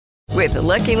With the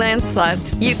Lucky Land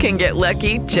Slots, you can get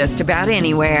lucky just about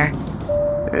anywhere.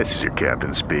 This is your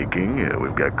captain speaking.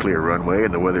 We've got clear runway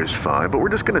and the weather's fine, but we're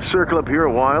just going to circle up here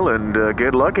a while and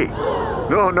get lucky.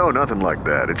 No, nothing like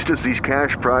that. It's just these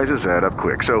cash prizes add up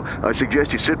quick. So I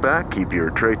suggest you sit back, keep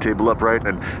your tray table upright,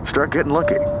 and start getting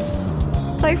lucky.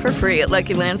 Play for free at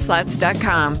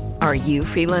LuckyLandSlots.com. Are you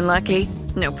feeling lucky?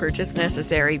 No purchase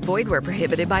necessary. Void where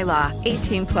prohibited by law.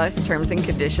 18+ terms and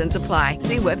conditions apply.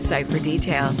 See website for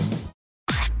details.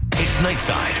 It's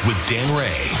Nightside with Dan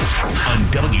Ray on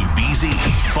WBZ,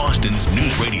 Boston's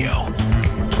News Radio.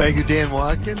 Thank you, Dan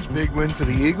Watkins. Big win for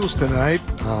the Eagles tonight.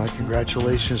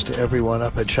 Congratulations to everyone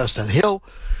up at Chestnut Hill.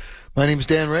 My name is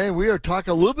Dan Ray. We are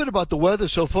talking a little bit about the weather,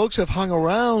 so folks have hung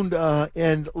around,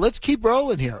 and let's keep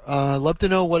rolling here. Love to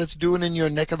know what it's doing in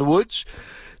your neck of the woods.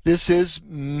 This is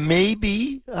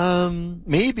maybe going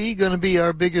to be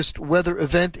our biggest weather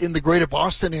event in the greater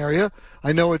Boston area.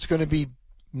 I know it's going to be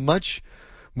much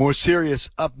more serious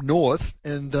up north,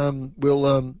 and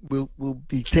we'll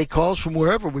take calls from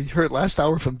wherever. We heard last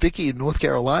hour from Vicky in North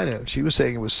Carolina. She was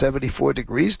saying it was 74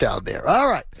 degrees down there. All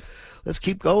right, let's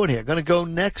keep going here. Going to go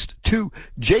next to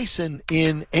Jason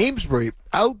in Amesbury,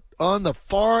 out on the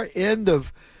far end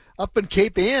of up in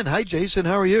Cape Ann. Hi, Jason.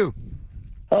 How are you?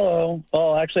 Hello.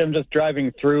 Well, actually, I'm just driving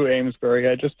through Amesbury.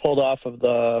 I just pulled off of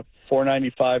the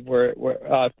 495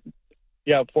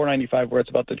 495 where it's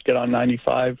about to get on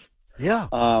 95. Yeah.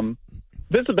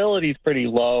 Visibility is pretty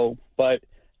low, but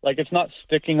it's not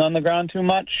sticking on the ground too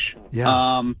much.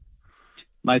 Yeah.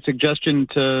 My suggestion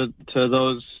to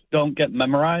those, don't get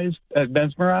mesmerized. Don't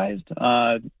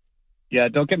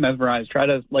get mesmerized. Try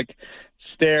to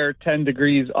stare 10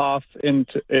 degrees off to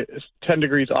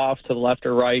the left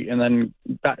or right, and then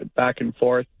back and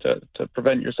forth to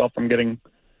prevent yourself from getting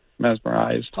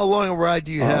mesmerized. How long a ride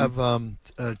do you have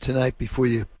tonight before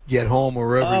you get home or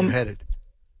wherever you're headed?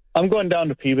 I'm going down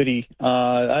to Peabody.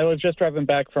 I was just driving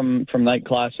back from night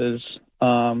classes,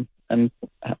 and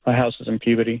my house is in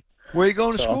Peabody. Where are you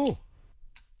going to school?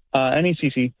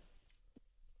 NECC.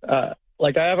 I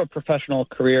have a professional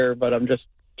career, but I'm just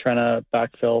trying to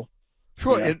backfill.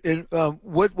 Sure. Yeah. And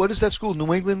what is that school?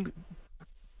 New England?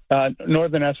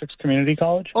 Northern Essex Community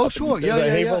College. Oh, sure. There's a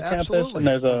Haverhill campus, absolutely. and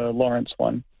there's a Lawrence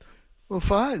one. Well,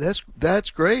 fine.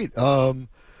 That's great.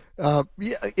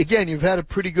 Again, you've had a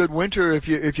pretty good winter. If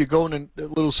you're going in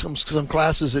some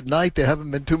classes at night, there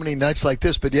haven't been too many nights like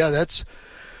this. But yeah,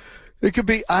 it could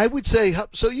be. I would say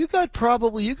so. You got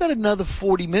another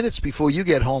 40 minutes before you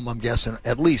get home. I'm guessing,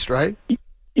 at least, right?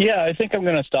 Yeah, I think I'm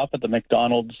going to stop at the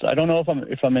McDonald's. I don't know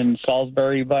if I'm in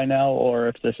Salisbury by now or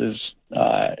if this is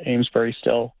Amesbury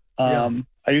still. I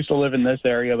used to live in this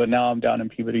area, but now I'm down in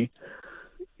Peabody.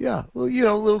 Yeah, well,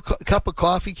 a little cup of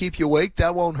coffee keep you awake.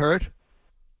 That won't hurt.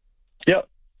 Yep,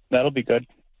 that'll be good.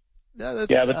 But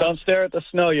don't stare at the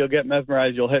snow. You'll get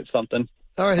mesmerized. You'll hit something.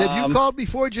 All right, have you called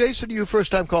before, Jason? Or are you a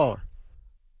first-time caller?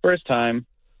 First time.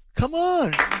 Come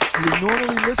on. You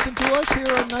normally listen to us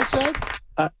here on Nightside?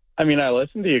 I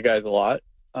listen to you guys a lot,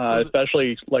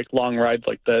 especially long rides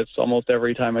like this almost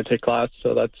every time I take class.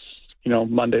 So that's,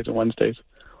 Mondays and Wednesdays.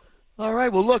 All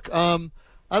right. Well, look,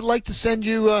 I'd like to send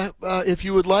you, if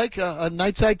you would like, a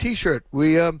Nightside T-shirt.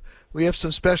 We have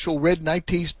some special red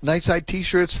Nightside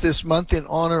T-shirts this month in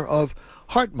honor of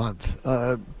Heart Month.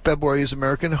 February is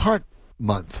American Heart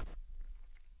Month.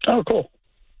 Oh, cool.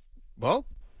 Well,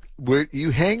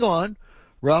 you hang on.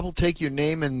 Rob will take your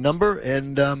name and number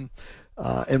and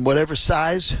whatever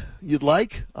size you'd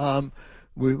like. I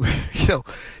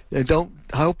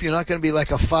hope you're not going to be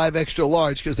like a 5 extra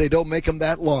large because they don't make them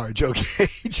that large. Okay,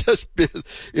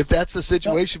 if that's the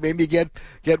situation, maybe get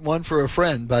one for a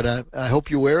friend. But I hope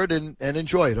you wear it and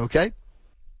enjoy it. Okay.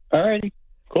 All righty.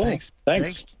 Cool.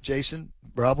 Thanks, Jason.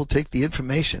 Rob will take the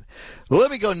information.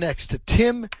 Let me go next to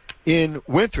Tim in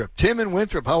Winthrop. Tim in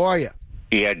Winthrop, how are you?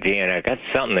 Yeah, Dan, I got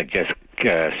something that just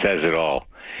says it all.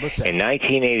 What's that? In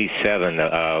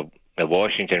 1987, the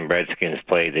Washington Redskins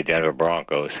played the Denver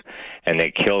Broncos, and they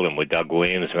killed them with Doug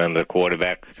Williams. Remember the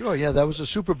quarterback? Sure, yeah, that was a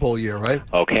Super Bowl year, right?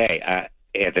 Okay. At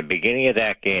the beginning of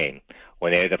that game,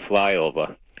 when they had the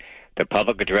flyover, the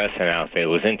public address announcer, it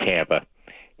was in Tampa,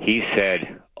 he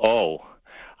said,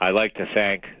 I'd like to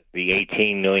thank the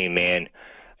 18 million men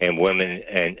and women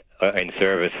in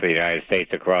service for the United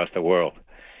States across the world.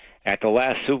 At the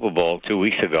last Super Bowl 2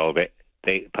 weeks ago,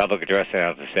 the public address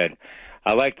announcer said,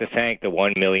 I'd like to thank the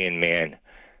 1 million men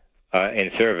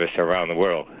in service around the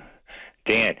world.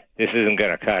 Dan, this isn't going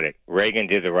to cut it. Reagan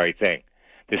did the right thing.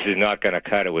 This is not going to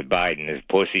cut it with Biden. His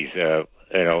pussies, you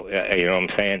know what I'm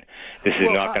saying? This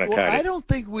is not going to cut it. I don't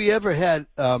think we ever had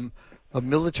a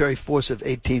military force of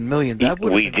 18 million.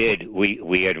 We did.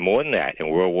 We had more than that in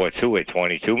World War II at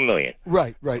 22 million.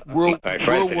 Right. World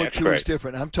War II is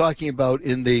different. I'm talking about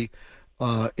in the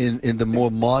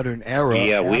more modern era.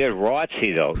 Yeah, we had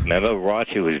ROTC, though. Remember,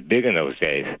 ROTC was big in those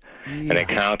days, and it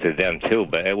counted them, too.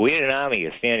 But we had an army,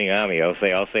 a standing army.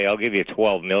 I'll give you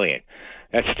 12 million.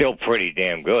 That's still pretty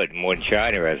damn good, more than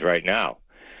China has right now.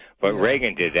 But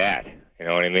Reagan did that. You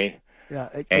know what I mean? Yeah.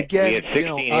 And again, we had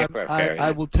 16 aircraft carriers.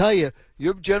 I will tell you,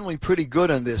 you're generally pretty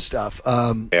good on this stuff.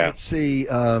 Let's see.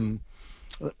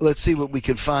 Let's see what we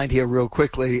can find here real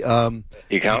quickly. You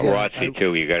count ROTC,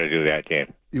 too. You got to do that,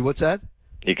 Dan. What's that?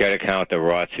 You got to count the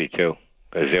ROTC, too,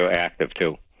 because they were active,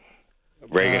 too.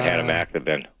 Reagan had them active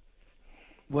then.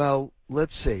 Well,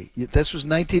 let's see. This was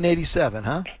 1987,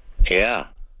 huh? Yeah.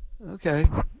 Okay.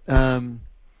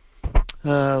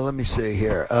 Let me see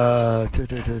here. I'll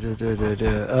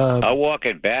walk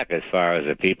it back as far as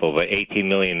the people, but 18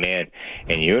 million man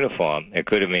in uniform, it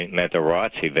could have meant the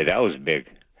ROTC, but that was big.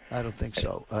 I don't think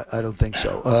so. I don't think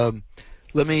so.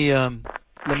 Let me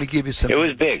give you some. It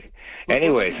was big.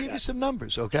 Anyways, let me give you some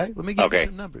numbers, okay? Let me give you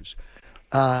some numbers.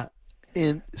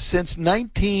 Since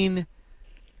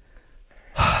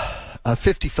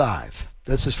 1955,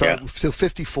 that's as far till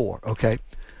 54, okay?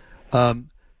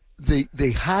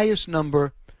 The highest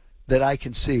number that I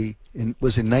can see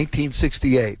was in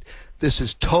 1968. This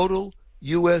is total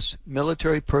U.S.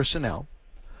 military personnel,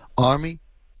 Army,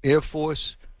 Air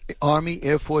Force,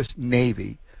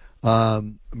 Navy,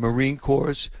 Marine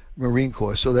Corps.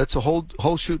 So that's a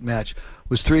whole shoot match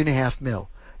was 3.5 mil.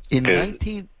 In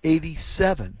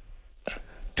 1987,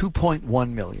 2.1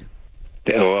 million.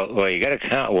 Well, you got to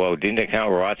count. Well, didn't it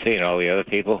count ROTC and all the other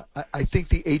people? I think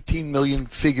the 18 million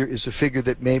figure is a figure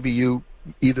that maybe you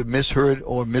either misheard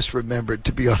or misremembered,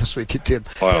 to be honest with you, Tim.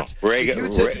 Well, Reagan, if you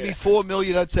had said to me 4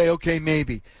 million, I'd say, okay,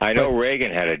 maybe. I know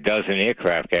Reagan had a dozen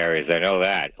aircraft carriers. I know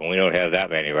that. And we don't have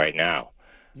that many right now.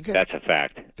 Okay. That's a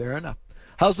fact. Fair enough.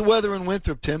 How's the weather in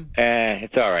Winthrop, Tim?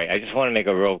 It's all right. I just want to make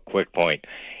a real quick point.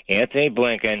 Anthony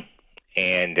Blinken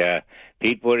and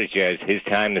Pete Buttigieg, his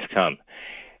time has come.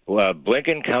 Well,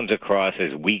 Blinken comes across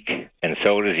as weak, and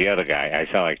so does the other guy. I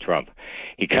sound like Trump.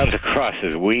 He comes across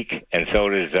as weak, and so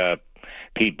does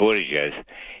Pete Buttigieg.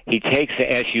 He takes the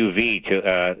SUV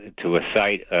to a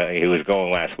site he was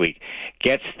going last week,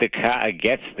 gets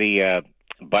the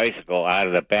bicycle out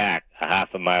of the back a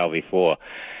half a mile before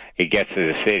he gets to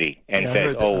the city, and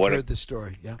says, I've heard the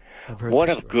story. Yeah, I've heard what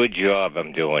the a story. good job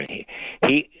I'm doing.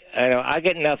 I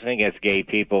get nothing against gay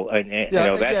people.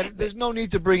 Again, there's no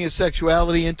need to bring his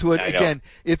sexuality into it. Again,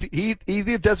 if he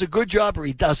either does a good job or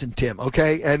he doesn't, Tim.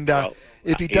 Okay, and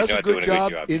if he does a good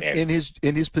job in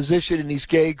his position and he's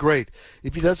gay, great.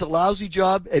 If he does a lousy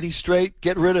job and he's straight,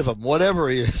 get rid of him. Whatever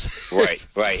he is. Right. It's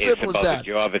about the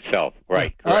job itself.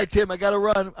 Right. All right, Tim. I got to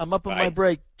run. I'm up on my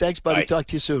break. Thanks, buddy. Bye. Talk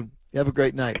to you soon. You have a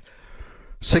great night.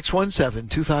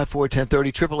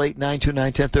 617-254-1030,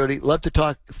 888-929-1030. Love to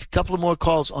talk a couple of more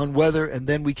calls on weather, and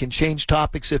then we can change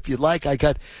topics if you'd like. I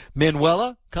got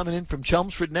Manuela coming in from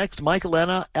Chelmsford next, Michael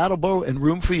Anna, Attleboro, and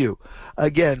Room for You.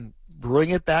 Again,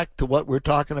 bring it back to what we're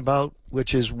talking about,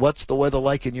 which is what's the weather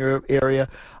like in your area.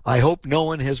 I hope no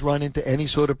one has run into any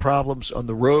sort of problems on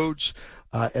the roads.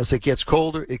 As it gets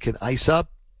colder, it can ice up.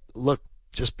 Look,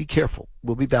 just be careful.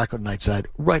 We'll be back on Nightside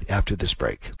right after this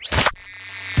break.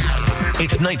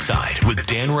 It's Nightside with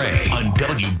Dan Ray on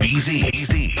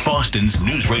WBZ, Boston's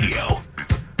News Radio. All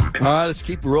right, let's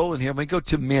keep rolling here. I'm going to go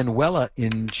to Manuela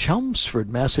in Chelmsford,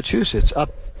 Massachusetts,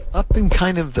 up in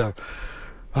kind of the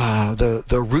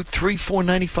Route 3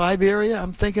 495 area.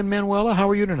 I'm thinking, Manuela, how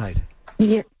are you tonight?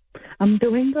 Yeah, I'm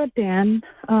doing good, Dan.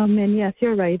 And yes,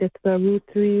 you're right. It's the Route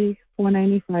 3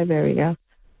 495 area.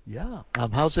 Yeah.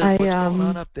 What's going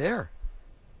on up there?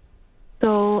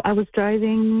 So I was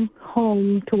driving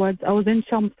home I was in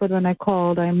Chelmsford when I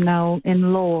called. I'm now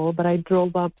in Lowell, but I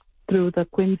drove up through the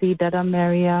Quincy, Dedham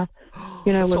area.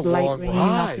 It was light rain.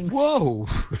 Nothing. Whoa.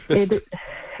 It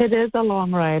is a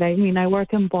long ride. I mean, I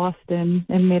work in Boston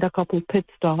and made a couple pit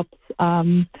stops, but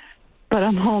I'm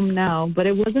home now. But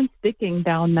it wasn't sticking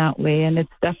down that way, and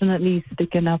it's definitely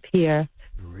sticking up here.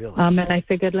 Really? And I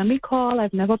figured, let me call.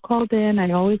 I've never called in.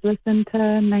 I always listen to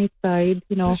Nightside.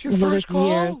 This your first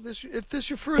call? If this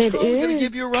your first call, we're going to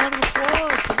give you a round of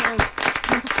applause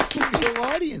from our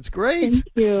audience. Great. Thank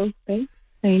you.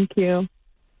 Thank you.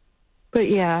 But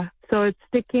yeah, so it's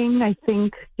sticking. I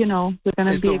think we're going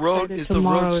to be excited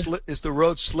tomorrow. Is the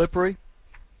road slippery?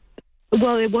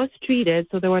 Well, it was treated,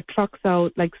 so there were trucks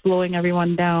out, slowing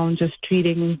everyone down, just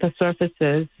treating the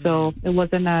surfaces. So it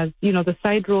wasn't as, the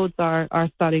side roads are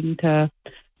starting to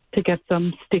get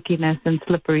some stickiness and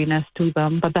slipperiness to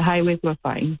them, but the highways were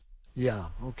fine. Yeah.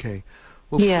 Okay.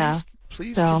 Well, Yeah.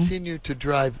 please So- continue to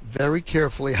drive very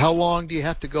carefully. How long do you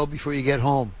have to go before you get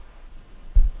home?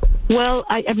 Well,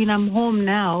 I mean, I'm home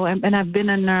now, and I've been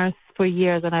a nurse for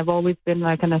years, and I've always been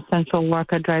like an essential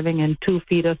worker driving in 2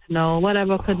 feet of snow,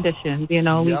 whatever conditions,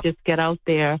 Yep. we just get out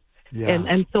there. Yeah.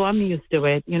 And so I'm used to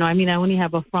it. I mean, I only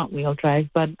have a front wheel drive,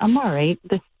 but I'm all right.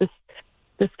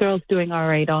 This girl's doing all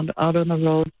right out on the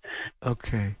road.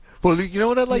 Okay. Well, you know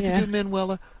what I'd like Yeah. to do,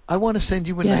 Manuela? I want to send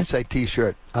you a Yeah. Nightside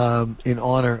T-shirt in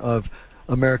honor of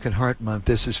American Heart Month.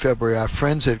 This is February. Our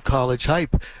friends at College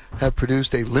Hype have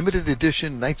produced a limited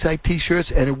edition Nightside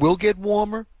T-shirts, and it will get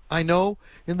warmer, I know,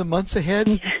 in the months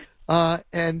ahead.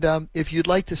 And if you'd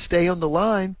like to stay on the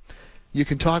line, you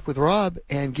can talk with Rob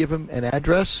and give him an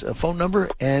address, a phone number,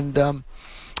 and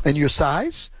your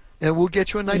size, and we'll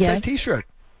get you a Nightside Yes. T-shirt.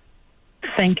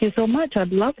 Thank you so much.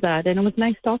 I'd love that. And it was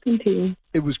nice talking to you.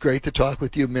 It was great to talk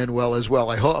with you, Manuel, as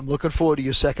well. I'm looking forward to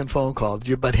your second phone call.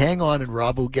 But hang on, and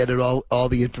Rob will get all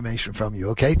the information from you.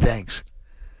 Okay? Thanks.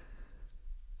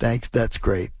 That's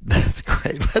great. That's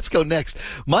great. Let's go next.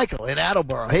 Michael in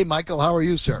Attleboro. Hey, Michael, how are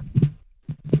you, sir?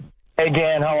 Hey,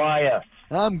 Dan, how are you?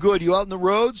 I'm good. You out on the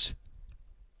roads?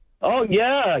 Oh,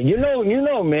 yeah. You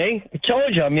know me. I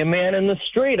told you I'm your man in the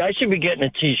street. I should be getting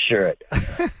a T-shirt.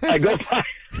 I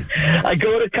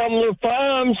go to Cumberland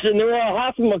Farms, and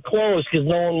half of them are closed because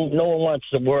no one wants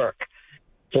to work.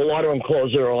 So a lot of them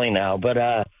close early now. But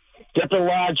get the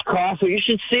large coffee. You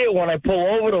should see it when I pull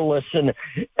over to listen,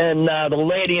 and the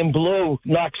lady in blue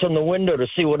knocks on the window to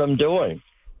see what I'm doing.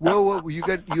 Whoa! You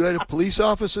had a police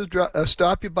officer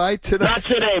stop you by today? Not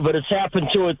today, but it's happened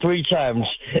 2 or 3 times.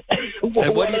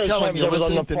 And what do you tell him? You're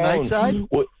listening to Nightside?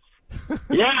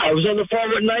 Yeah, I was on the phone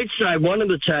with Nightside one of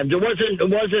the times. It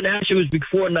wasn't actually. It was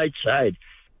before Nightside.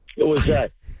 It was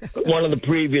one of the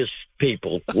previous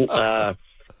people. But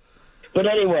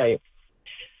anyway,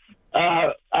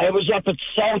 I was up at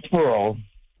Southborough.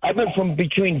 I've been from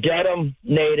between Dedham,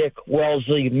 Natick,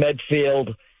 Wellesley,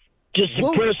 Medfield. Just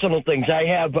some personal things.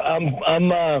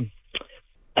 I'm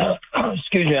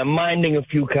excuse me, I'm minding a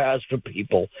few cars for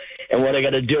people. And what I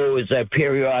got to do is I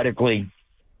periodically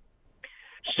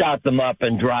start them up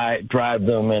and drive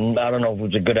them. And I don't know if it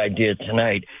was a good idea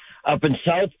tonight. Up in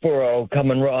Southborough,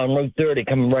 coming on Route 30,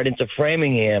 coming right into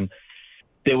Framingham,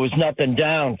 there was nothing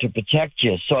down to protect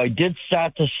you. So I did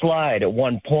start to slide at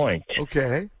one point.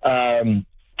 Okay.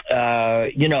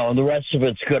 The rest of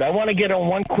it's good. I want to get on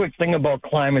one quick thing about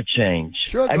climate change.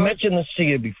 Sure, I mentioned this to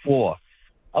you before.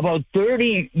 About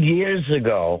 30 years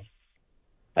ago,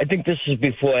 I think this is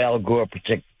before Al Gore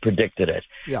predicted it.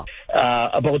 Yeah.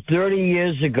 About 30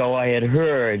 years ago, I had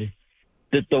heard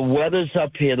that the weather's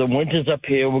up here, the winters up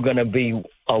here were going to be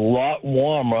a lot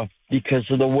warmer because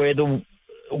of the way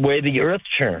the Earth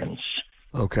turns.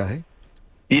 Okay.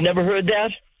 You never heard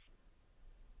that?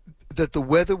 That the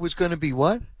weather was going to be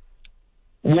what?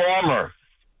 Warmer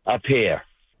up here.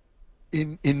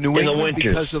 In New In the England winters.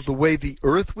 because of the way the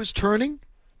Earth was turning?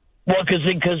 Well, because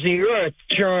the Earth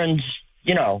turns,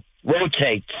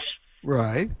 rotates,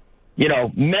 Right.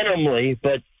 minimally,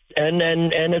 but and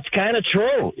it's kind of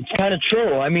true. It's kind of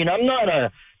true. I mean, I'm not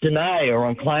a denier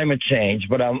on climate change,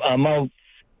 but I'm out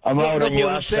on what your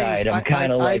I'm saying side. is I'm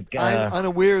kind of like I'm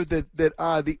unaware that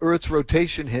the Earth's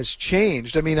rotation has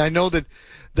changed. I mean, I know that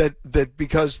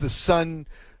because the sun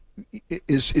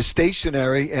is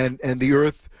stationary and the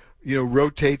Earth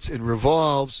rotates and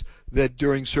revolves, that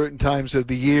during certain times of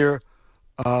the year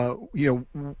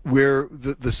where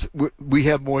we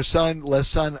have more sun, less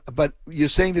sun. But you're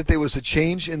saying that there was a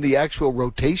change in the actual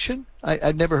rotation?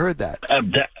 I'd never heard that.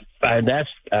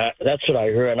 That's what I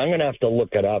heard. I'm going to have to look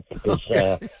it up because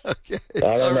Okay. I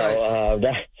don't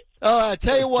know. I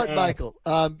tell you what, Michael.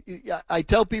 I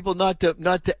tell people not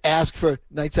to ask for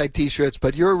Nightside T-shirts,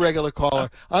 but you're a regular caller.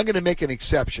 I'm going to make an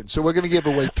exception. So we're going to give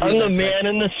away 3 I'm the Nightside. Man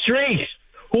in the street.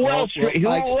 Who else? Who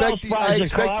I else expect buys a you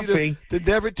coffee? to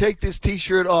never take this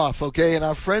T-shirt off, okay? And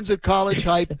our friends at College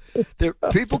Hype,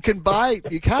 people can buy.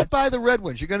 You can't buy the red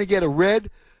ones. You're going to get a red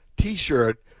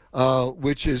T-shirt,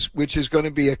 which is going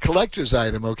to be a collector's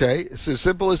item, okay? It's as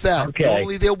simple as that. Okay.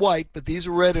 Normally they're white, but these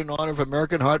are red in honor of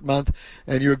American Heart Month,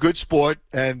 and you're a good sport.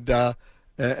 And I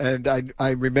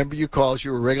remember your calls.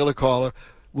 You're a regular caller.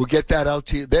 We'll get that out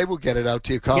to you. They will get it out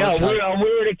to you. College Hype. I'll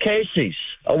wear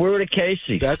it at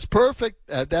Casey's. That's perfect.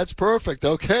 That's perfect.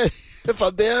 Okay. If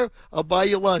I'm there, I'll buy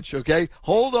you lunch. Okay.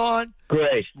 Hold on.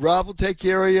 Great. Rob will take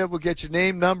care of you. We'll get your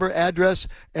name, number, address,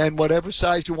 and whatever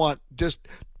size you want. Just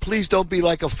please don't be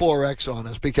like a 4X on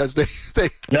us because the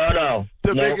No.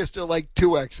 biggest are like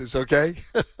 2Xs. Okay.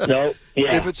 No.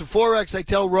 Yeah. If it's a 4X, I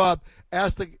tell Rob,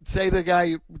 say the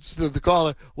guy to the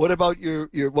caller, what about your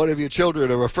one of your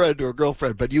children or a friend or a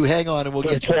girlfriend? But you hang on and we'll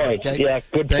get you on, okay? Yeah,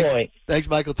 good point. Thanks,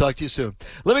 Michael. Talk to you soon.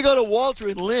 Let me go to Walter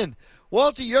and Lynn.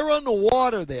 Walter, you're on the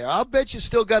water there. I'll bet you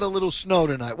still got a little snow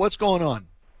tonight. What's going on?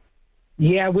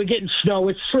 Yeah, we're getting snow.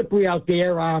 It's slippery out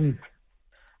there.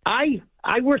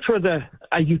 I worked for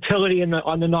a utility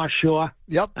on the North Shore.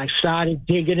 Yep. I started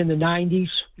digging in the 90s.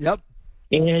 Yep.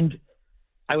 And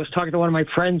I was talking to one of my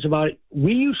friends about it.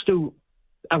 We used to,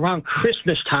 around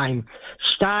Christmas time,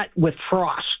 start with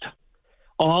frost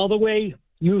all the way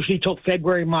usually till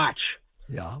February, March.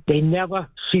 Yeah. They never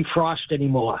see frost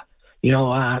anymore. You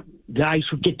know, the ice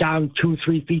would get down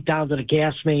 2-3 feet down to the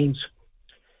gas mains.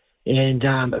 And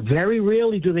very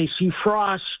rarely do they see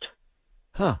frost.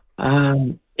 Huh.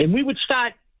 And we would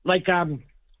start like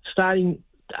starting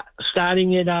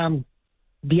at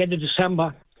the end of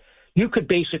December. You could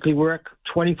basically work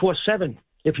 24/7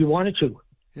 if you wanted to.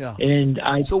 Yeah. And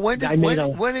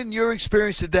when in your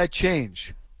experience did that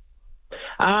change?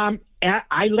 I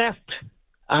left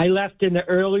in the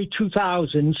early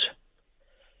 2000s,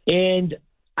 and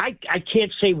I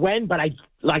can't say when, but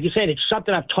like I said, it's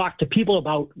something I've talked to people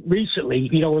about recently.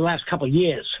 You know, in the last couple of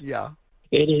years. Yeah.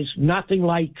 It is nothing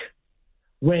like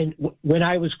when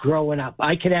I was growing up.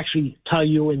 I can actually tell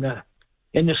you in the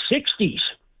 60s,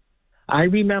 I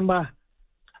remember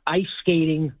ice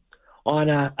skating on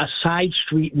a side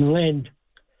street in Lynn,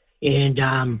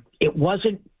 and it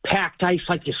wasn't packed ice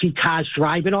like you see cars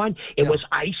driving on. It was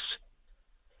ice.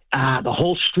 The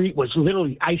whole street was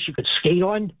literally ice you could skate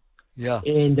on. Yeah.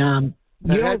 And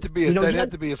that had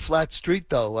to be a flat street,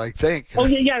 though, I think. Oh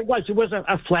yeah, it was. It was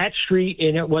a flat street,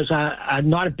 and it was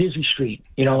not a busy street.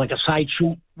 You know, like a side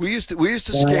street. We used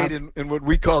to skate in what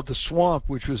we called the swamp,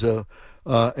 which was an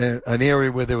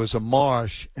area where there was a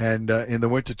marsh, and in the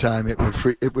wintertime it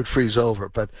would freeze over.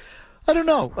 But I don't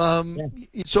know.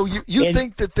 So you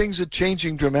think that things are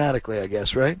changing dramatically, I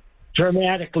guess, right?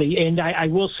 Dramatically, and I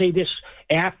will say this: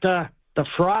 after the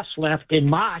frost left in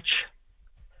March,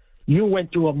 you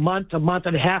went through a month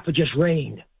and a half of just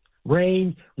rain,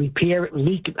 repair,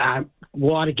 leak,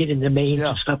 water get in the mains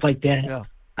and stuff like that.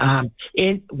 Yeah.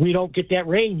 And we don't get that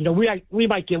rain. You know, we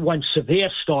might get one severe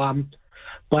storm,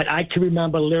 but I can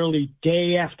remember literally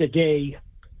day after day,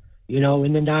 you know,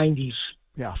 in the 90s,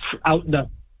 out in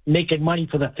making money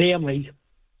for the family.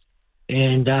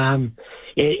 And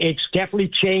it's definitely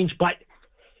changed. But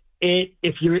they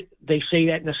say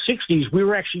that in the 60s, we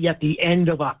were actually at the end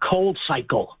of a cold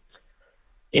cycle.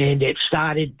 And it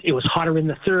was hotter in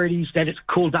the 30s, then it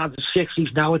cooled down to the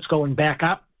 60s. Now it's going back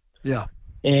up. Yeah.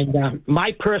 And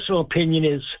my personal opinion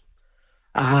is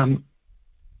the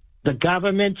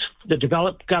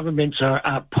developed governments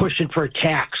are pushing for a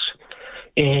tax.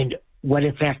 And when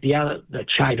in fact the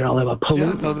China will ever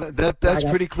pollute. Yeah, no, that's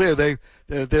pretty clear.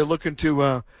 They're looking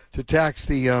to tax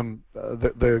the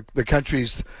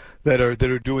countries that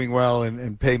are doing well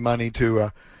and pay money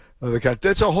to the country.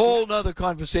 That's a whole nother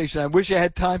conversation. I wish I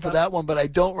had time for that one, but I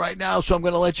don't right now. So I'm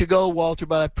going to let you go, Walter.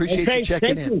 But I appreciate you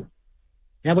checking in. You.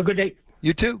 Have a good day.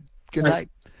 You too. Good night.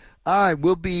 All right,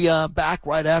 we'll be back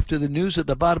right after the news at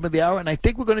the bottom of the hour, and I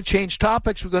think we're going to change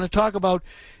topics. We're going to talk about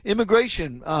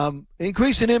immigration,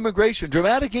 increase in immigration,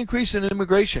 dramatic increase in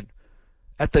immigration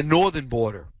at the northern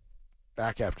border.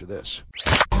 Back after this.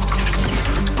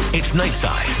 It's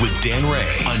Nightside with Dan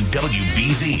Ray on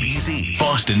WBZ,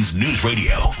 Boston's News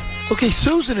Radio. Okay,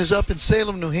 Susan is up in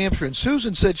Salem, New Hampshire, and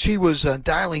Susan said she was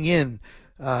dialing in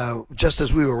just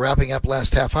as we were wrapping up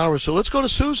last half hour. So let's go to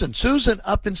Susan. Susan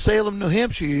up in Salem, New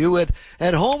Hampshire. You at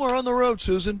home or on the road,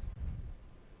 Susan?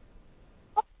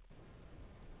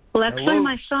 Well, actually, Hello?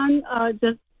 my son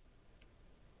just...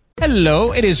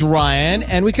 Hello, it is Ryan,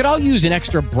 and we could all use an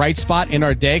extra bright spot in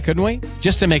our day, couldn't we?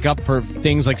 Just to make up for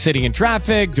things like sitting in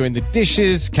traffic, doing the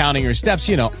dishes, counting your steps,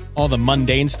 you know, all the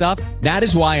mundane stuff. That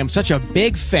is why I'm such a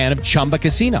big fan of Chumba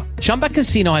Casino. Chumba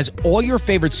Casino has all your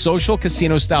favorite social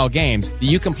casino-style games that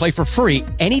you can play for free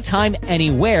anytime,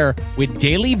 anywhere with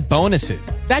daily bonuses.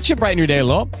 That should brighten your day a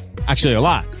little. Actually, a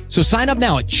lot. So sign up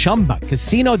now at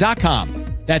ChumbaCasino.com.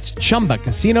 That's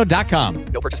ChumbaCasino.com.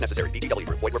 No purchase necessary. VGW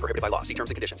Group. Void where prohibited by law. See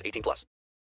terms and conditions. 18+.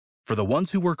 For the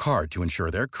ones who work hard to ensure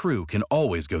their crew can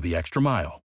always go the extra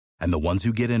mile, and the ones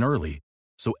who get in early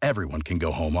so everyone can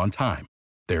go home on time,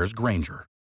 there's Grainger,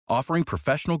 offering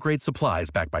professional-grade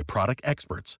supplies backed by product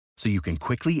experts so you can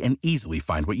quickly and easily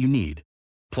find what you need.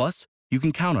 Plus, you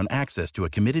can count on access to a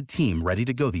committed team ready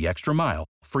to go the extra mile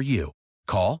for you.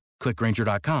 Call, click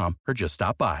Grainger.com, or just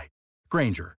stop by.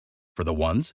 Grainger, for the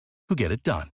ones who get it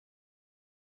done.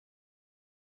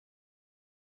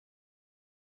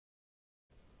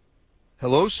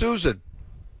 Hello, Susan.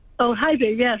 Oh, hi there.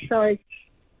 Yeah, sorry.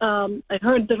 I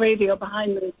heard the radio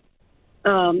behind me.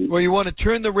 Well, you want to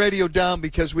turn the radio down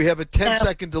because we have a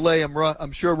 10-second delay.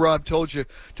 I'm sure Rob told you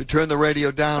to turn the radio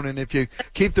down, and if you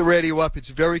keep the radio up, it's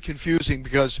very confusing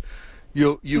because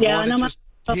you want to just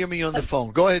hear me on the phone.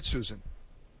 Go ahead, Susan.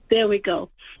 There we go.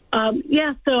 So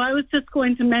I was just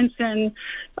going to mention,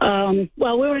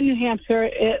 we're in New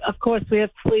Hampshire. Of course, we have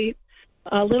sleet,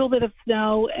 a little bit of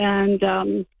snow,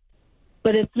 and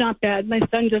but it's not bad. My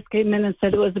son just came in and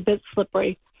said it was a bit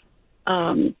slippery.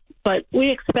 But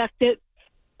we expect it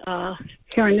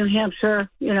here in New Hampshire.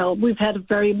 You know, we've had a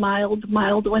very mild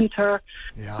winter.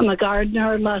 Yeah. I'm a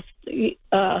gardener. Last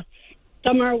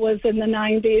summer was in the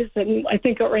 90s, and I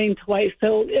think it rained twice.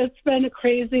 So it's been a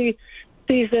crazy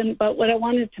season. But what I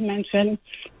wanted to mention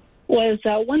was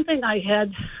one thing I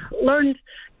had learned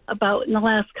about in the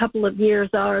last couple of years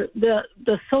are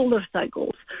the solar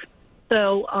cycles.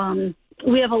 So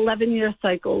we have 11-year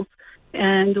cycles.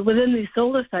 And within these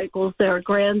solar cycles, there are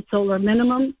grand solar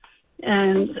minimum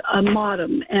and a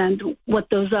modem. And what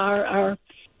those are, a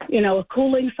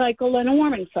cooling cycle and a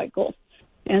warming cycle.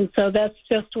 And so that's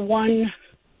just one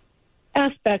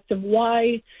aspect of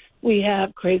why we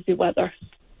have crazy weather.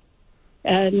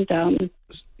 And, I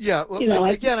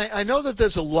know that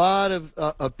there's a lot of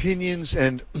opinions.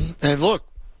 And look,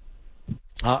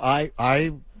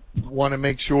 I want to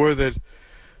make sure that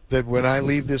when I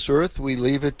leave this earth, we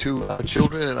leave it to our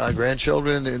children and our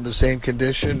grandchildren in the same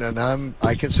condition. And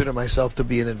I consider myself to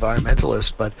be an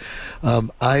environmentalist, but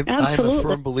I'm a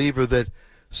firm believer that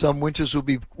some winters will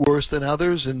be worse than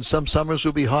others, and some summers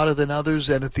will be hotter than others.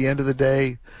 And at the end of the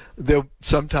day,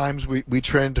 sometimes we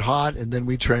trend hot and then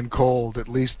we trend cold, at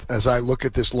least as I look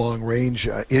at this long-range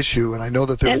issue. And I know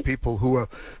that there are people who are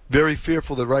very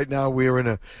fearful that right now we are in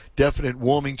a definite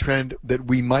warming trend that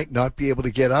we might not be able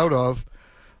to get out of.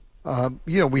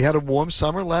 We had a warm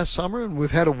summer last summer, and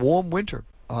we've had a warm winter.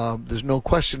 There's no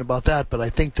question about that. But I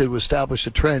think to establish a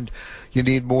trend, you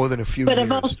need more than a few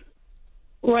years.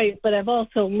 But I've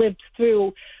also lived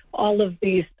through all of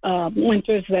these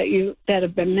winters that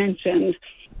have been mentioned,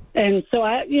 and so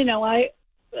I'm in my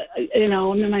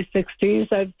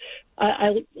 60s.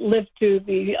 I lived through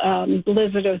the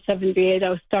blizzard of '78. I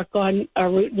was stuck on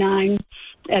Route 9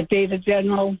 at Data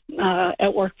General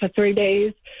at work for 3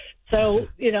 days. So,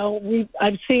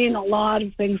 I've seen a lot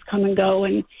of things come and go,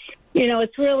 and,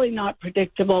 it's really not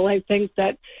predictable. I think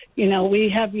that, we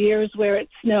have years where it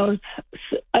snows.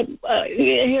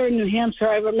 Here in New Hampshire,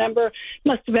 I remember it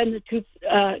must have been the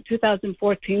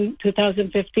 2014,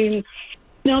 2015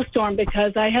 snowstorm,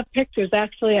 because I have pictures.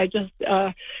 Actually, I just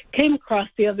came across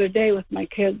the other day with my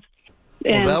kids.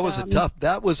 And, well,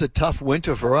 that was a tough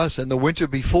winter for us. And the winter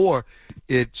before,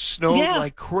 it snowed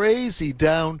like crazy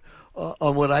down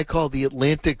on what I call the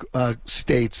Atlantic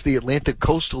states, the Atlantic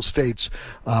coastal states,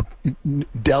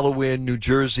 Delaware, New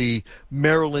Jersey,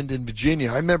 Maryland, and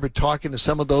Virginia. I remember talking to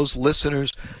some of those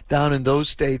listeners down in those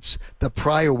states the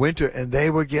prior winter, and they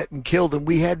were getting killed, and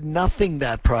we had nothing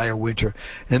that prior winter.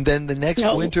 And then the next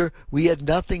winter, we had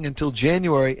nothing until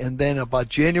January, and then about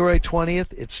January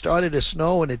 20th, it started to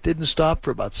snow, and it didn't stop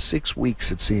for about 6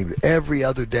 weeks, it seemed. Every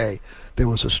other day, there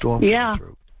was a storm coming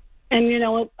through. And,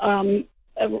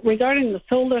 regarding the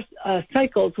solar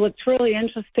cycles, what's really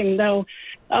interesting, though,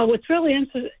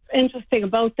 interesting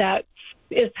about that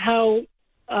is how,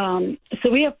 so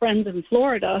we have friends in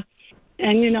Florida,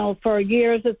 and, for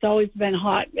years it's always been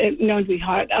hot, known to be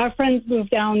hot. Our friends moved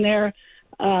down there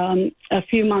a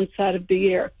few months out of the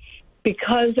year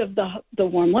because of the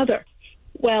warm weather.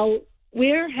 Well,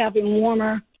 we're having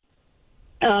warmer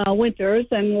winters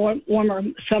and warmer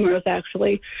summers,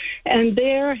 actually, and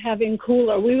they're having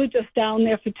cooler. We were just down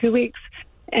there for 2 weeks,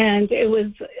 and it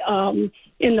was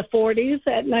in the 40s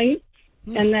at night,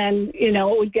 and then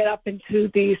it would get up into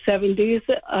the 70s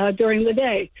during the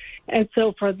day. And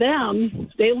so for them,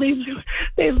 they leave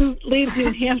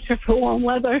New Hampshire for warm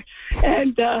weather,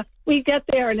 and we get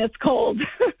there and it's cold.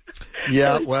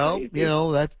 Yeah, well,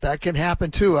 that can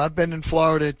happen too. I've been in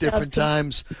Florida at different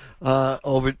times. I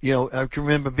can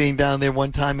remember being down there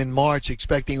one time in March,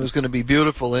 expecting it was going to be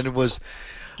beautiful, and it was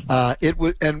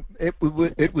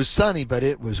sunny, but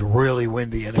it was really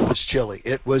windy and it was chilly.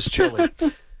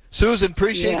 Susan,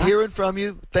 appreciate hearing from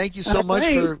you. Thank you so much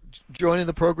for joining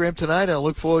the program tonight. I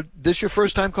look forward. This your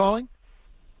first time calling?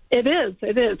 It is.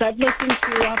 I've listened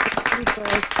to you for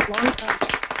a long time.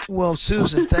 Well,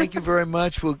 Susan, thank you very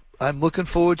much. I'm looking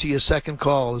forward to your second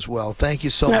call as well. Thank you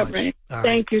so much. Right.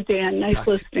 Thank you, Dan. Nice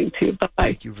listening to you. Bye-bye.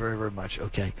 Thank you very, very much.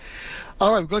 Okay.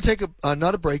 All right, we're going to take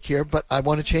not a break here, but I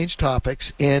want to change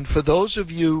topics. And for those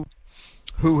of you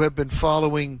who have been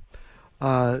following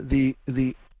the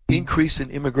increase in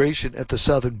immigration at the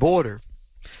southern border,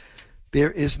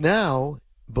 there is now,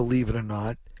 believe it or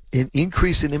not, an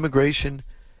increase in immigration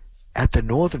at the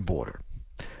northern border.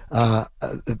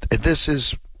 This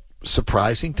is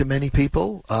surprising to many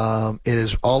people. It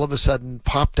has all of a sudden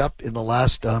popped up in the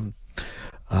last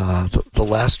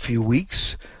few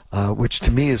weeks, which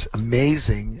to me is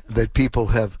amazing that people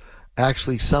have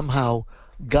actually somehow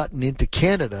gotten into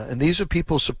Canada. And these are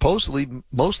people supposedly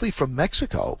mostly from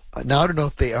Mexico. Now, I don't know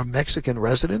if they are Mexican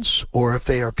residents or if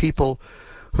they are people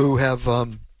who have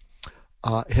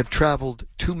traveled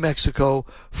to Mexico,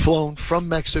 flown from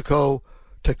Mexico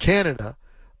to Canada,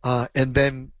 and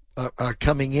then are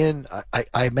coming in.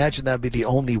 I imagine that would be the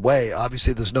only way.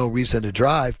 Obviously, there's no reason to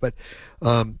drive. But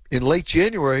in late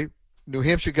January, New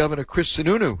Hampshire Governor Chris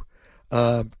Sununu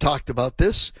talked about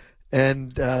this.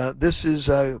 And this is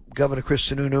Governor Chris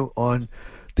Sununu on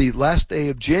the last day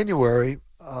of January,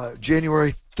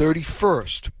 January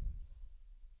 31st.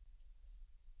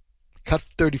 Cut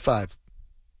 35.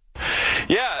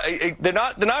 Yeah,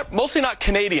 they're mostly not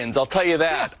Canadians, I'll tell you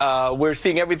that. We're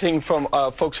seeing everything from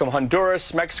folks from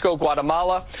Honduras, Mexico,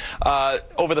 Guatemala.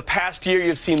 Over the past year,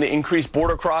 you've seen the increased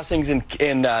border crossings in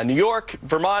New York,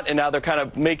 Vermont, and now they're kind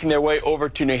of making their way over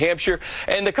to New Hampshire.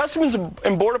 And the Customs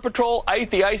and Border Patrol,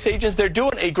 the ICE agents, they're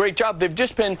doing a great job. They've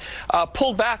just been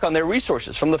pulled back on their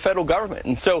resources from the federal government.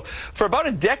 And so for about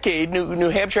a decade, New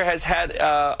Hampshire has had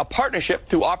a partnership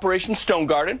through Operation Stone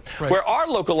Garden, where our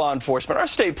local law enforcement, our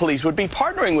state police, would be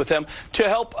partnering with them to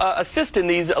help assist in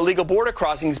these illegal border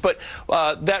crossings. But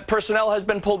that personnel has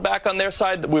been pulled back on their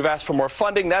side. We've asked for more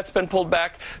funding. That's been pulled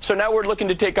back. So now we're looking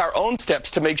to take our own steps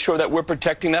to make sure that we're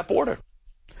protecting that border.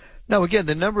 Now, again,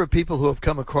 the number of people who have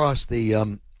come across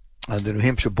the New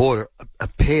Hampshire border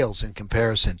pales in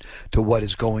comparison to what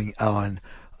is going on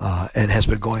and has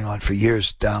been going on for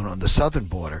years down on the southern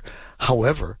border.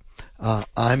 However,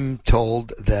 I'm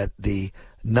told that the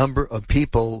number of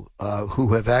people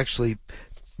who have actually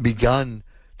begun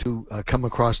to come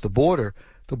across the Border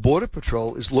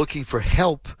Patrol is looking for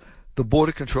help, the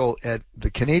Border Control at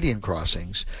the Canadian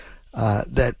crossings,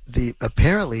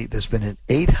 apparently there's been an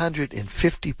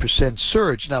 850%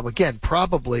 surge. Now, again,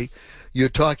 probably you're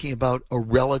talking about a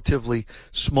relatively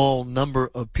small number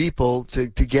of people to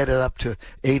get it up to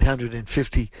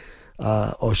 850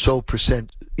 or so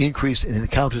percent increase in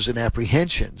encounters and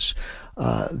apprehensions.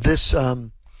 This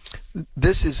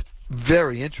is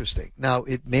very interesting. Now,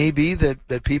 it may be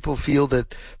that people feel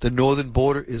that the northern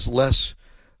border is less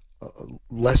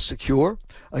secure.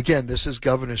 Again, this is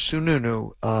Governor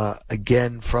Sununu,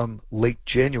 again from late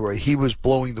January. He was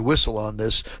blowing the whistle on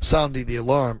this, sounding the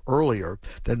alarm earlier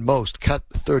than most. Cut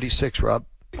 36, Rob.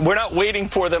 We're not waiting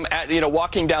for them at,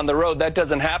 walking down the road. That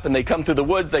doesn't happen. They come through the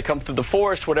woods, they come through the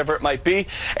forest, whatever it might be.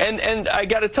 And I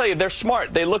got to tell you, they're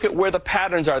smart. They look at where the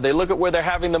patterns are. They look at where they're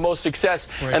having the most success,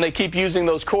 and they keep using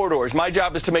those corridors. My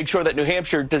job is to make sure that New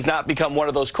Hampshire does not become one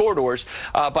of those corridors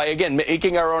by, again,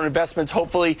 making our own investments,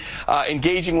 hopefully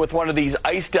engaging with one of these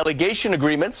ICE delegation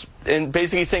agreements and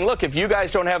basically saying, look, if you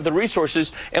guys don't have the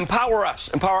resources, empower us,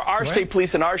 empower our state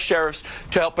police and our sheriffs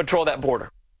to help patrol that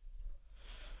border.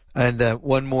 And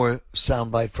one more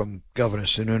soundbite from Governor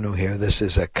Sununu here. This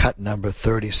is a cut number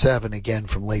 37, again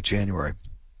from late January.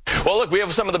 Well, look, we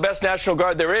have some of the best National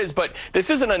Guard there is, but this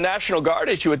isn't a National Guard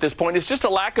issue at this point. It's just a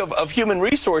lack of human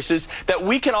resources that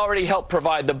we can already help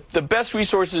provide. The best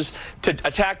resources to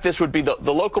attack this would be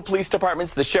the local police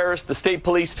departments, the sheriffs, the state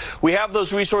police. We have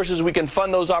those resources. We can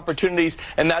fund those opportunities,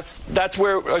 and that's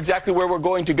exactly where we're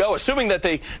going to go, assuming that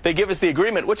they give us the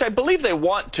agreement, which I believe they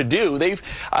want to do.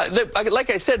 Like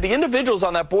I said, the individuals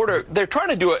on that border, they're trying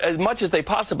to do as much as they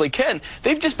possibly can.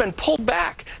 They've just been pulled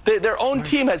back. Their own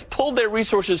team has pulled their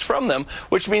resources from them,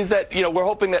 which means that we're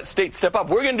hoping that states step up.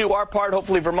 We're going to do our part.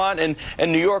 Hopefully Vermont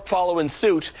and New York follow in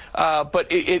suit. But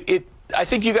I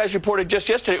think you guys reported just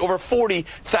yesterday over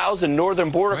 40,000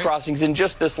 northern border crossings in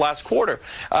just this last quarter.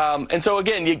 And so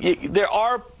again, there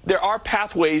are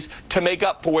pathways to make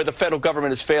up for where the federal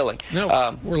government is failing.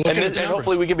 No, we're looking at and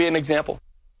hopefully we can be an example.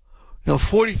 No,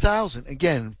 40,000,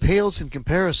 again, pales in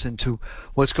comparison to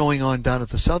what's going on down at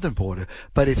the southern border,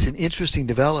 but it's an interesting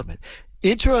development.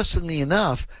 Interestingly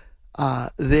enough,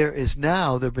 there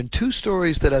have been two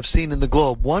stories that I've seen in the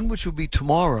Globe. One, which will be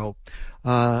tomorrow,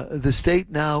 the state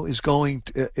now is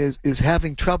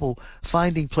having trouble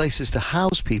finding places to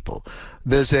house people.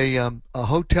 There's a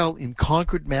hotel in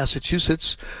Concord,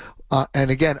 Massachusetts,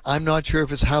 and again, I'm not sure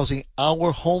if it's housing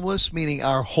our homeless, meaning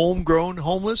our homegrown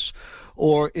homeless,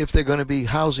 or if they're going to be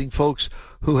housing folks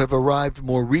who have arrived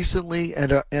more recently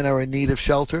and are in need of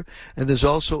shelter. And there's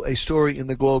also a story in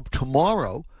the Globe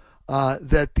tomorrow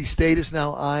that the state is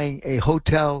now eyeing a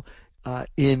hotel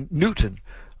in Newton.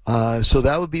 So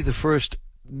that would be the first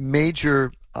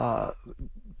major,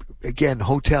 again,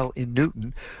 hotel in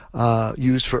Newton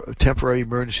used for a temporary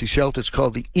emergency shelter. It's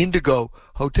called the Indigo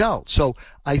Hotel. So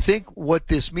I think what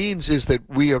this means is that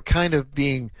we are kind of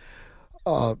being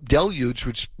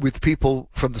deluged with people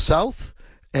from the south,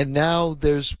 and now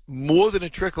there's more than a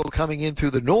trickle coming in through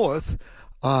the north,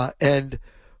 and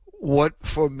what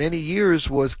for many years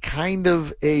was kind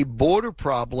of a border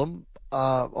problem,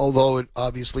 although it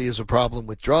obviously is a problem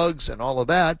with drugs and all of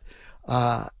that,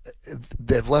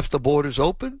 they've left the borders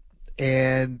open,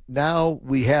 and now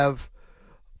we have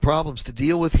problems to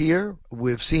deal with here.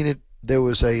 We've seen it. There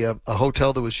was a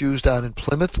hotel that was used down in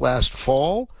Plymouth last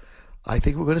fall. I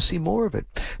think we're going to see more of it.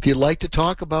 If you'd like to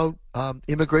talk about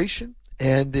immigration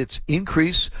and its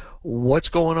increase, what's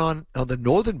going on the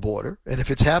northern border, and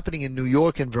if it's happening in New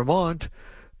York and Vermont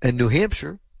and New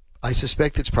Hampshire, I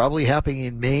suspect it's probably happening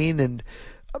in Maine and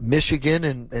Michigan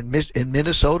and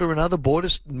Minnesota and other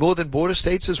northern border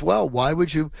states as well. Why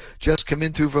would you just come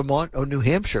in through Vermont or New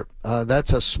Hampshire?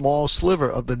 That's a small sliver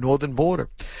of the northern border.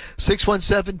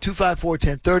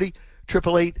 617-254-1030.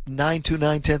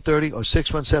 888-929-1030 or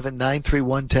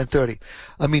 617-931-1030.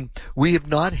 I mean, we have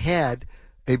not had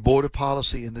a border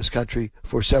policy in this country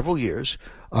for several years.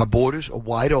 Our borders are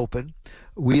wide open.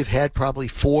 We have had probably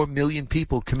 4 million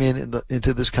people come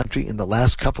into this country in the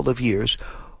last couple of years.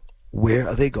 Where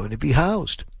are they going to be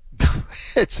housed?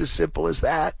 It's as simple as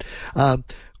that.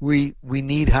 We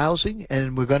need housing,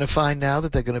 and we're going to find now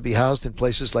that they're going to be housed in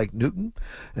places like Newton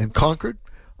and Concord,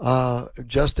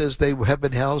 just as they have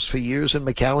been housed for years in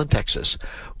McAllen, Texas.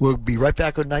 We'll be right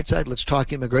back on Nightside. Let's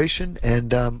talk immigration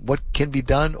and what can be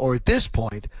done, or at this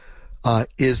point,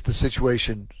 is the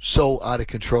situation so out of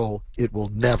control it will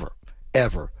never,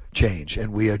 ever change,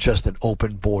 and we are just an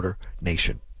open border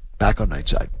nation. Back on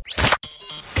Nightside.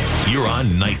 You're on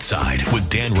Nightside with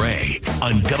Dan Ray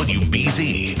on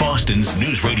WBZ, Boston's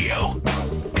News Radio.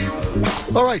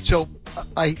 All right, so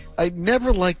I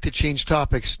never like to change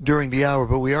topics during the hour,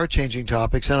 but we are changing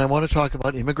topics, and I want to talk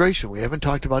about immigration. We haven't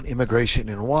talked about immigration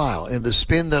in a while, and the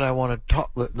spin that I want to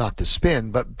talk, not the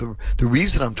spin, but the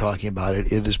reason I'm talking about it,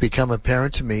 it has become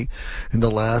apparent to me in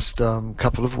the last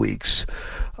couple of weeks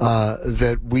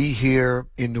that we here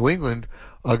in New England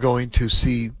are going to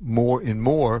see more and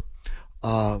more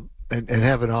and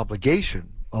have an obligation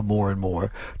more and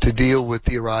more to deal with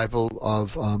the arrival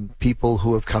of people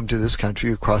who have come to this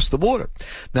country across the border.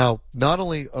 Now, not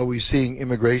only are we seeing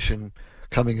immigration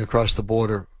coming across the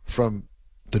border from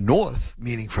the north,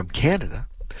 meaning from Canada,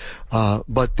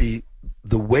 but the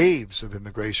waves of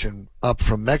immigration up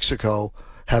from Mexico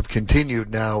have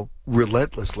continued now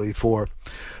relentlessly for,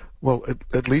 well,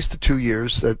 at least the 2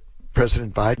 years that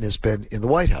President Biden has been in the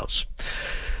White House.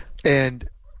 And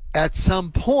at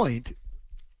some point,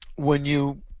 when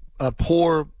you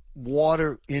pour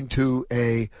water into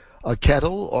a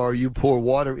kettle, or you pour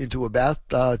water into a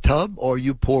bathtub, or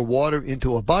you pour water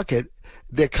into a bucket,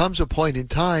 there comes a point in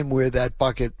time where that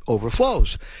bucket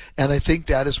overflows. And I think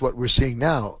that is what we're seeing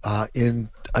now. I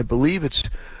believe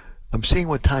I'm seeing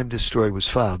what time this story was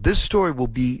filed. This story will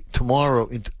be tomorrow,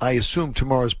 I assume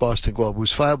tomorrow's Boston Globe. It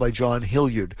was filed by John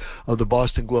Hilliard of the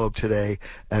Boston Globe today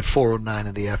at 4:09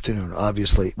 in the afternoon,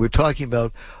 obviously. We're talking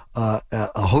about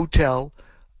a hotel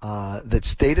that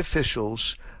state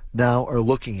officials now are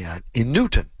looking at in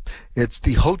Newton. It's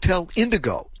the Hotel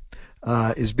Indigo,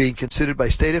 is being considered by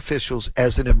state officials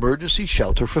as an emergency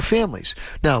shelter for families.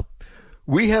 Now,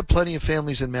 we have plenty of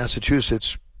families in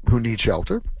Massachusetts who need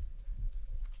shelter,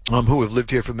 who have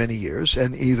lived here for many years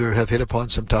and either have hit upon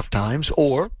some tough times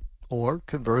or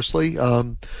conversely,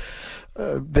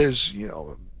 there's,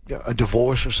 a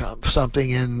divorce or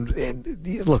something, and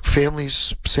look,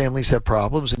 families have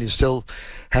problems, and you still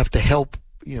have to help,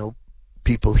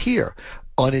 people here.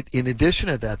 In addition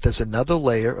to that, there's another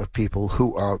layer of people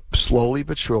who are slowly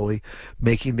but surely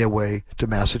making their way to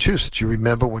Massachusetts. You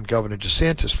remember when Governor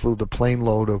DeSantis flew the plane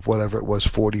load of whatever it was,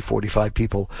 45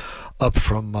 people up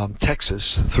from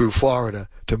Texas through Florida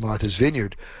to Martha's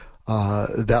Vineyard.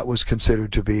 That was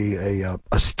considered to be a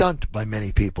stunt by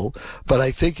many people, but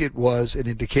I think it was an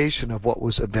indication of what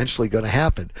was eventually going to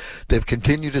happen. They've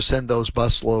continued to send those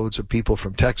bus loads of people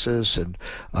from Texas and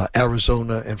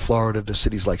Arizona and Florida to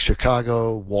cities like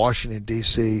Chicago, Washington,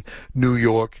 D.C., New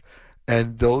York,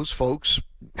 and those folks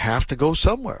have to go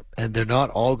somewhere. And they're not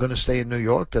all going to stay in New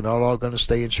York. They're not all going to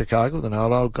stay in Chicago. They're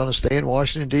not all going to stay in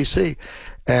Washington, D.C.,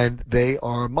 and they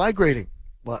are migrating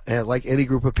like any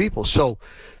group of people. So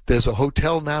there's a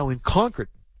hotel now in Concord,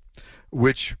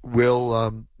 which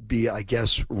will be, I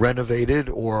guess, renovated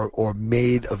or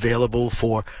made available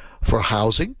for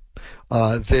housing.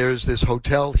 There's this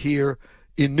hotel here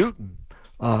in Newton.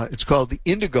 It's called the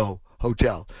Indigo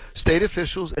Hotel. State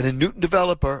officials and a Newton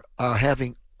developer are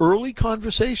having early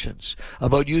conversations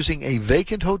about using a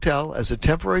vacant hotel as a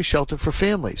temporary shelter for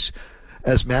families,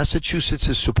 as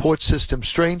Massachusetts' support system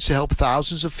strains to help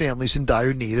thousands of families in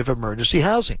dire need of emergency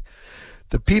housing.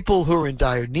 The people who are in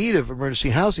dire need of emergency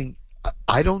housing,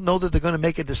 I don't know that they're going to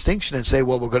make a distinction and say,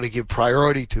 well, we're going to give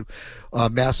priority to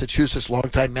Massachusetts,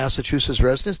 longtime Massachusetts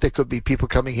residents. There could be people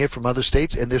coming here from other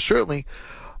states, and there certainly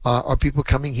are people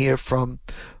coming here from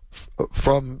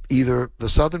either the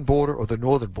southern border or the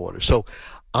northern border. So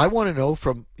I want to know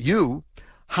from you,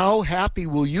 how happy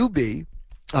will you be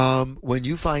when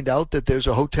you find out that there's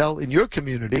a hotel in your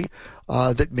community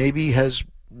that maybe has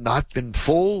not been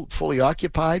fully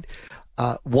occupied?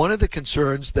 One of the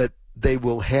concerns that they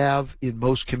will have in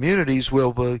most communities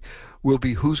will be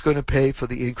who's going to pay for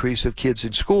the increase of kids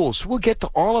in schools. So we'll get to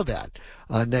all of that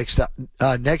next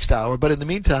hour. But in the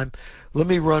meantime, let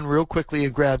me run real quickly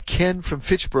and grab Ken from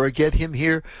Fitchburg, get him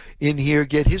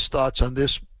get his thoughts on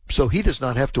this, so he does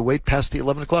not have to wait past the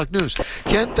 11 o'clock news.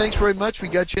 Ken, thanks very much. We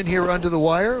got you in here under the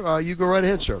wire. You go right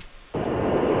ahead, sir.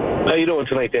 How you doing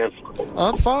tonight, Dan?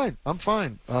 I'm fine. What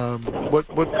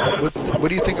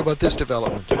do you think about this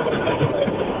development?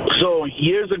 So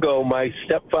years ago, my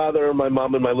stepfather, my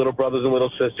mom, and my little brothers and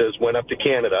little sisters went up to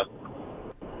Canada.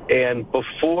 And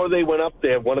before they went up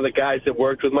there, one of the guys that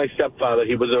worked with my stepfather,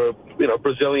 he was a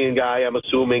Brazilian guy, I'm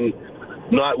assuming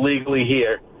not legally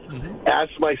here,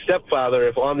 asked my stepfather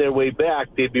if on their way back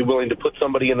they'd be willing to put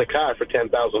somebody in the car for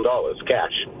 $10,000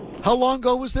 cash. How long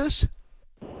ago was this?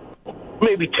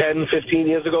 Maybe 10, 15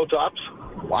 years ago, tops.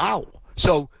 Wow.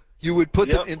 So you would put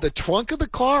them in the trunk of the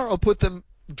car or put them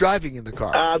driving in the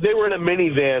car? They were in a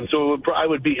minivan, so I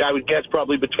would guess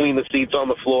probably between the seats on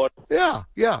the floor. Yeah,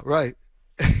 right.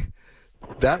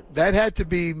 That had to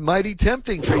be mighty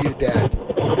tempting for you, Dad.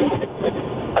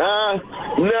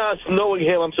 No, knowing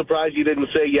him, I'm surprised he didn't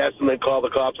say yes and then call the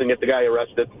cops and get the guy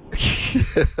arrested.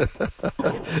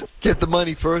 Get the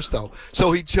money first, though.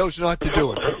 So he chose not to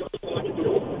do it.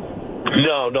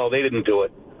 No, they didn't do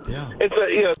it. Yeah. It's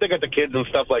they got the kids and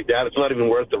stuff like that. It's not even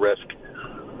worth the risk.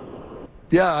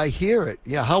 Yeah, I hear it.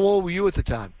 Yeah, how old were you at the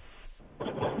time?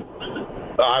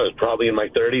 I was probably in my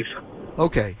 30s.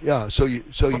 Okay, yeah. So it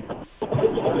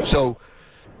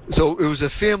was a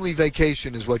family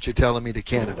vacation, is what you're telling me, to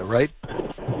Canada, right?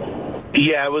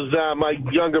 Yeah, it was my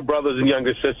younger brothers and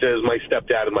younger sisters, my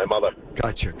stepdad and my mother.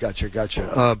 Gotcha.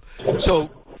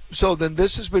 So then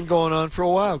this has been going on for a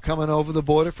while, coming over the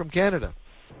border from Canada.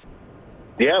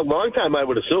 Yeah, a long time, I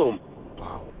would assume.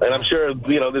 Wow. And I'm sure,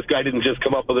 this guy didn't just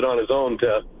come up with it on his own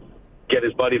to get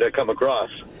his buddy to come across.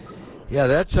 Yeah,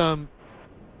 that's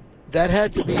that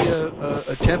had to be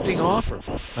a tempting offer.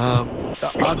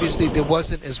 Obviously, there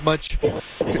wasn't as much.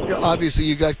 Obviously,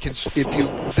 you got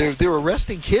they're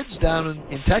arresting kids down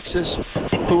in Texas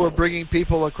who are bringing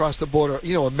people across the border.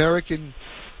 American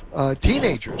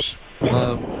teenagers,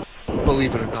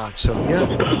 believe it or not. So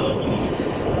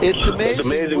it's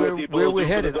amazing where we're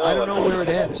headed. I don't know where it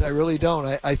ends. I really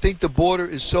don't. I think the border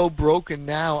is so broken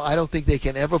now. I don't think they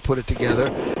can ever put it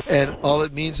together. And all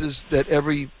it means is that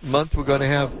every month we're going to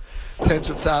have tens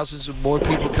of thousands of more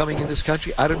people coming in this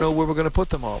country. I don't know where we're going to put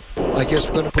them all. I guess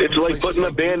we're going to put them in places. It's like putting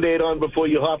a Band-Aid on before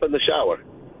you hop in the shower.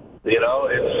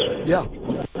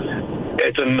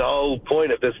 It's a null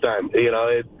point at this time.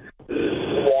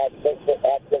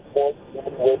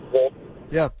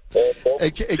 Yeah.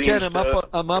 Hey, Ken, I'm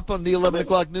up on the 11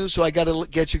 o'clock news, so I got to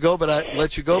let you go. But I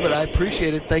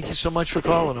appreciate it. Thank you so much for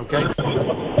calling. Okay.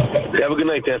 Have a good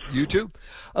night, Dan. You too.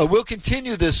 We'll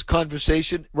continue this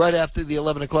conversation right after the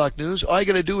 11 o'clock news. All you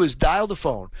got to do is dial the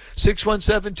phone,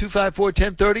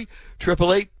 617-254-1030,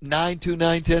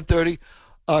 888-929-1030.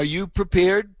 Are you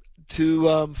prepared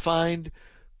to find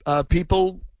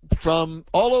people from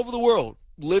all over the world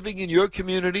living in your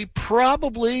community,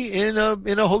 probably in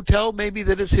a hotel maybe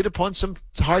that has hit upon some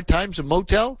hard times, a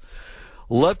motel?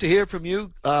 Love to hear from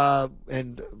you,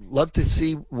 and love to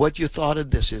see what you thought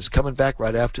of this. Is coming back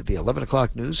right after the 11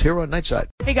 o'clock news here on Nightside.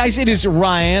 Hey, guys, it is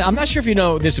Ryan. I'm not sure if you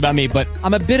know this about me, but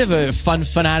I'm a bit of a fun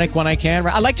fanatic when I can.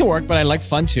 I like to work, but I like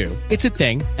fun, too. It's a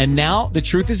thing. And now the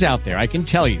truth is out there. I can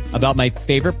tell you about my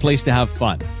favorite place to have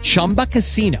fun, Chumba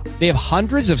Casino. They have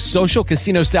hundreds of social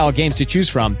casino-style games to choose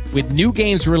from with new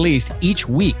games released each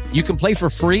week. You can play for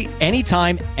free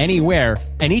anytime, anywhere,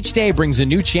 and each day brings a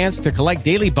new chance to collect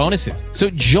daily bonuses. So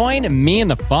join me in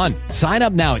the fun. Sign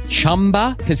up now at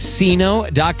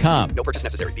ChumbaCasino.com. No purchase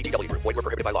necessary. VGW Group. Void where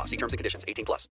prohibited by law. See terms and conditions. 18+.